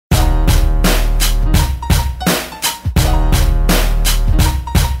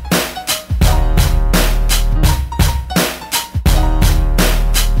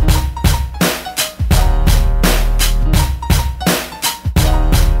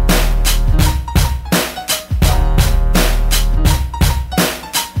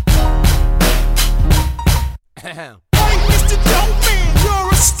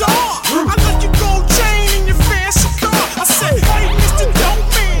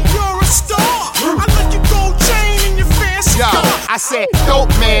said, dope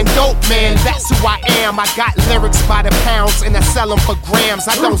man, that's who I am. I got lyrics by the pounds and I sell them for grams.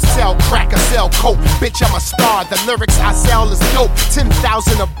 I don't sell crack, I sell coke. Bitch, I'm a star. The lyrics I sell is dope. 10,000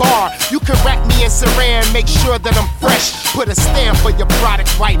 a bar. You can wrap me in saran, make sure that I'm fresh. Put a stamp for your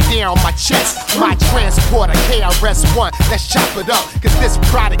product right there on my chest. My transporter, KRS-One. Let's chop it up, cause this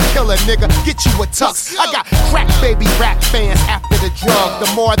product killer, nigga. Get you a tux. I got crack baby rap fans after the drug.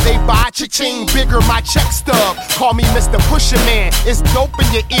 The more they buy, cha-ching, bigger my check stub. Call me Mr. Pusher Man. It's dope in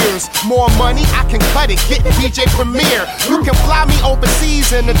your ears. More money, I can cut it. Get DJ Premier. You can fly me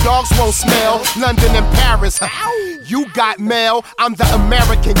overseas and the dogs won't smell. London and Paris. You got mail. I'm the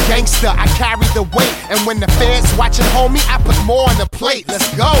American gangster. I carry the weight. And when the feds watching, homie, I put more on the plate. Let's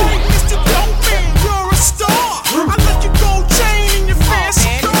go. Hey, Mr. Dope Man, you're a star. I left your gold chain in your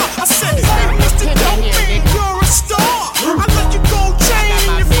fancy car. I said, hey, Mr. Dope Man, you're a star. I left your gold chain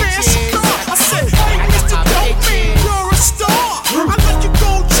in your fancy car. I said, hey, Mr. Dope Man, you're a star. I left your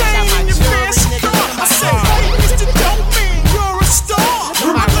gold chain in your fancy car. I said, hey, Mr. Dope Man, you're a star.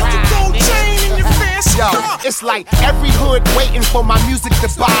 I left your gold chain in your fancy car. It's like every hood waiting for my music to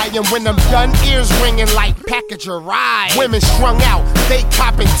buy. And when I'm done, ears ringing like package a ride. Women strung out, they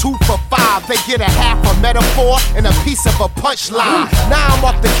copping 2 for $5. They get a half a metaphor and a piece of a punchline. Now I'm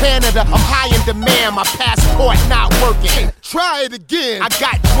off to Canada, I'm high in demand. My passport not working. Try it again. I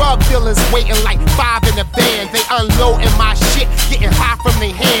got drug dealers waiting like 5 in the van. They unloading my shit, getting high from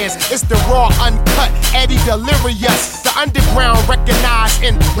their hands. It's the raw, uncut, Eddie Delirious. The underground recognized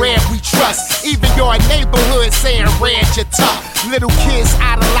in Red we trust. Even your neighborhood saying Red you're tough. Little kids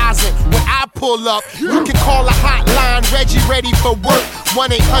idolizing when I pull up. You can call a hotline, Reggie ready for work.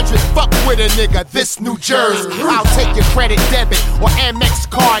 1-800-fuck with a nigga, this New Jersey. I'll take your credit debit or Amex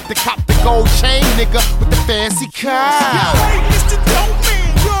card to cop the gold chain, nigga, with the fancy car. Hey, Mr. Dope Man.